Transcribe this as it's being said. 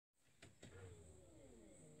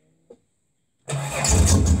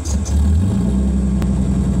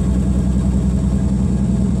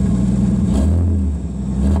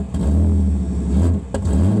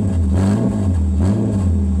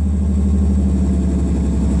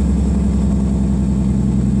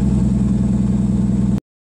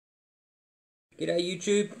G'day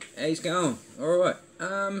YouTube, how's it going? Alright,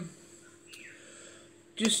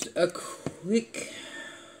 just a quick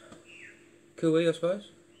cooey, I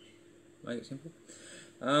suppose, make it simple.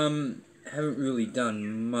 Haven't really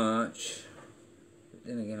done much, but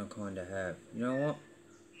then again I kinda have. You know what?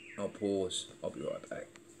 I'll pause, I'll be right back.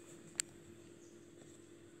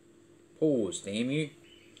 Pause, damn you.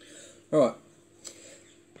 Alright,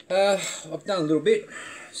 I've done a little bit,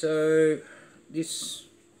 so this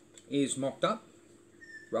is mocked up,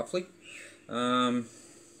 roughly. Got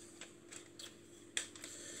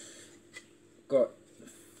the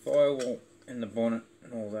firewall and the bonnet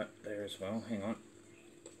and all that there as well. Hang on.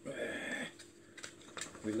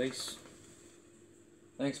 Release.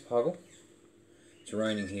 Thanks, Puggle. It's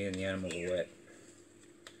raining here and the animals are wet.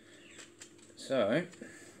 So,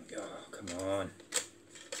 oh, come on.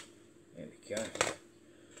 There we go.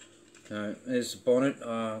 So, there's the bonnet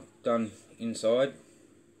done inside.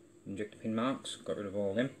 Injector pin marks, got rid of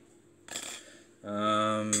all of them.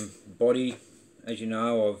 Body, as you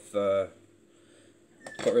know, I've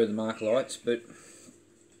got rid of the marker lights, but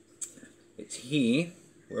it's here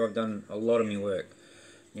where I've done a lot of my work.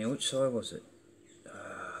 Now, which side was it?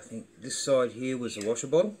 I think this side here was the washer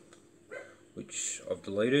bottle, which I've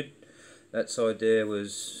deleted. That side there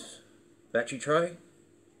was battery tray,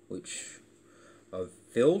 which I've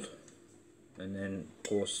filled, and then of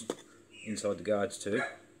course inside the guards too.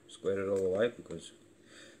 Squared it all the way because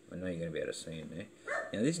I know you're going to be able to see in there.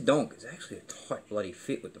 Now this donk is actually a tight bloody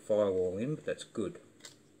fit with the firewall in, but that's good.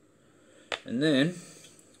 And then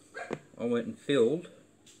I went and filled,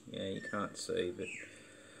 yeah, you can't see, but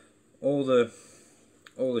all the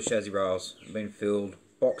chassis rails have been filled,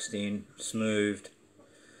 boxed in, smoothed,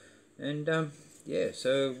 and yeah,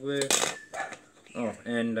 so we're yeah,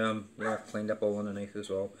 cleaned up all underneath as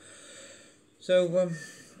well. So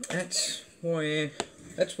that's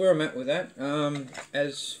where I'm at with that.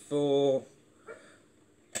 As for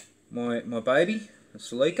my baby,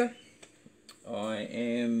 Salika, I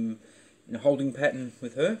am in a holding pattern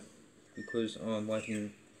with her because I'm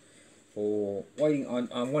waiting. I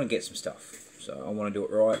want to get some stuff, so I want to do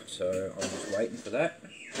it right. So I'm just waiting for that.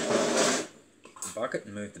 Bucket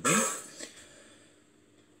and move the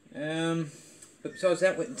bin. But besides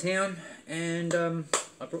that, went in town and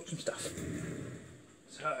I brought some stuff.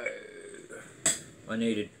 So I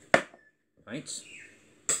needed paints.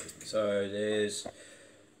 So there's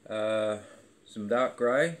some dark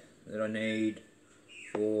grey that I need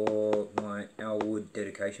for my Elwood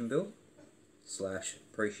dedication build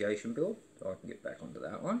 / appreciation build, so I can get back onto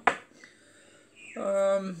that one.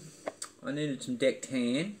 I needed some deck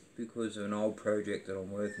tan because of an old project that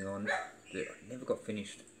I'm working on that I never got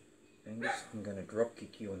finished. Angus, I'm going to drop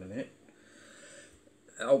kick you in a minute.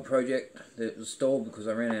 Old project that was stalled because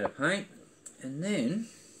I ran out of paint. And then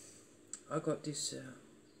I got this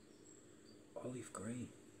olive green,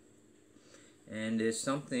 and there's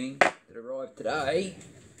something that arrived today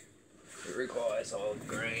that requires olive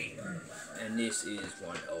green, and this is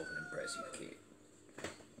one hell of an impressive kit.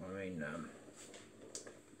 I mean,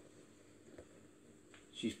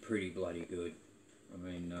 she's pretty bloody good. I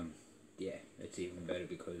mean, yeah, it's even better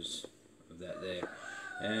because of that there.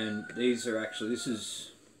 And these are actually, this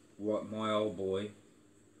is what my old boy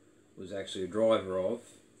was actually a driver of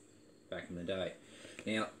back in the day.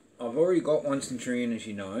 Now, I've already got one Centurion, as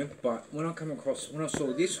you know, but when I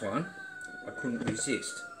saw this one, I couldn't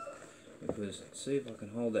resist. Because, let's see if I can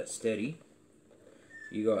hold that steady.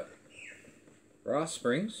 You got brass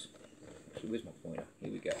springs. Actually, where's my pointer?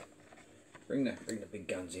 Here we go. Bring the big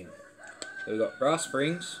guns in. So we've got brass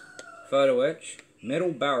springs, photo etch,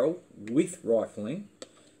 metal barrel with rifling,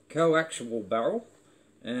 coaxial barrel,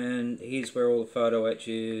 and here's where all the photo etch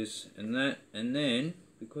is, and that, and then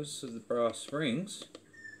because of the brass springs,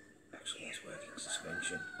 actually has working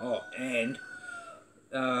suspension. Oh, and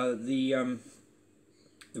the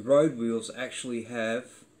road wheels actually have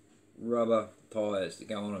rubber tyres that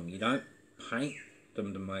go on them. You don't paint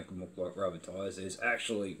them to make them look like rubber tyres. There's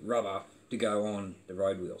actually rubber to go on the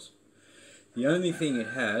road wheels. The only thing it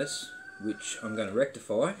has, which I'm going to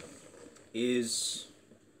rectify, is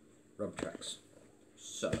rubber tracks.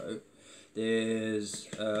 So there's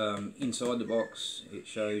inside the box it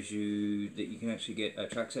shows you that you can actually get a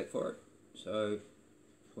track set for it. So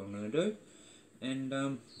that's what I'm going to do.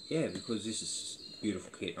 And yeah, because this is a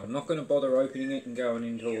beautiful kit. I'm not going to bother opening it and going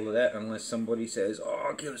into all of that unless somebody says,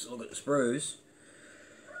 oh, give us a look at the sprues.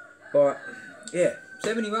 But yeah,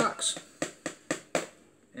 70 bucks.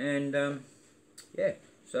 And yeah,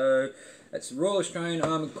 so that's the Royal Australian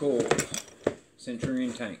Armoured Corps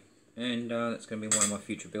Centurion tank, and that's going to be one of my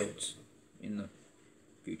future builds in the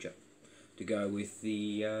future to go with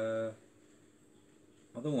the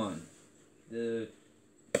other one, the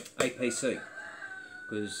APC,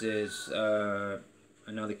 because there's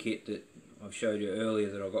another kit that I've showed you earlier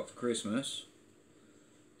that I got for Christmas.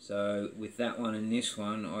 So with that one and this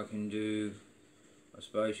one, I can do, I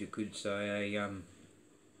suppose you could say, a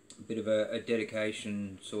bit of a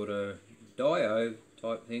dedication sort of dio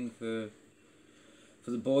type thing for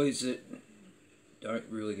the boys that don't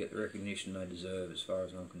really get the recognition they deserve, as far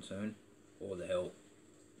as I'm concerned, or the help.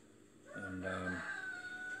 And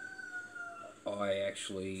I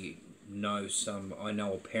actually know I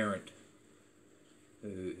know a parent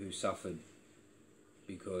who suffered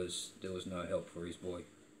because there was no help for his boy.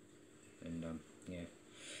 And yeah,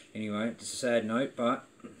 anyway, it's a sad note, but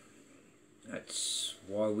that's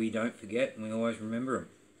why we don't forget and we always remember them.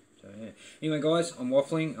 So yeah, anyway guys, I'm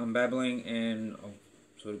waffling, I'm babbling, and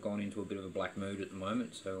I've sort of gone into a bit of a black mood at the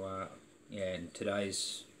moment. So yeah, and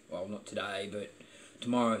today's, well, not today, but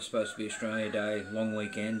tomorrow is supposed to be Australia Day, long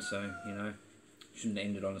weekend, so you know, shouldn't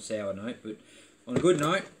end it on a sour note, but on a good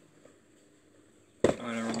note,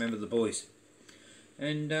 I don't remember the boys.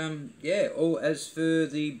 And yeah, as for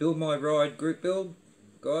the Build My Ride group build,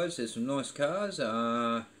 guys, there's some nice cars.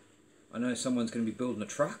 I know someone's going to be building a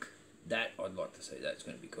truck. That I'd like to see. That's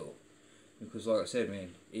going to be cool. Because like I said,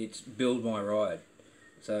 man, it's Build My Ride.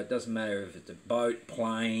 So it doesn't matter if it's a boat,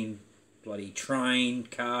 plane, bloody train,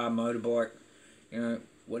 car, motorbike, you know,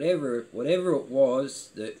 whatever it was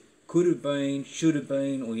that could have been, should have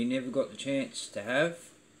been, or you never got the chance to have,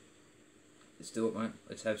 let's do it, mate.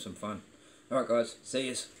 Let's have some fun. Alright guys, see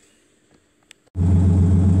yous.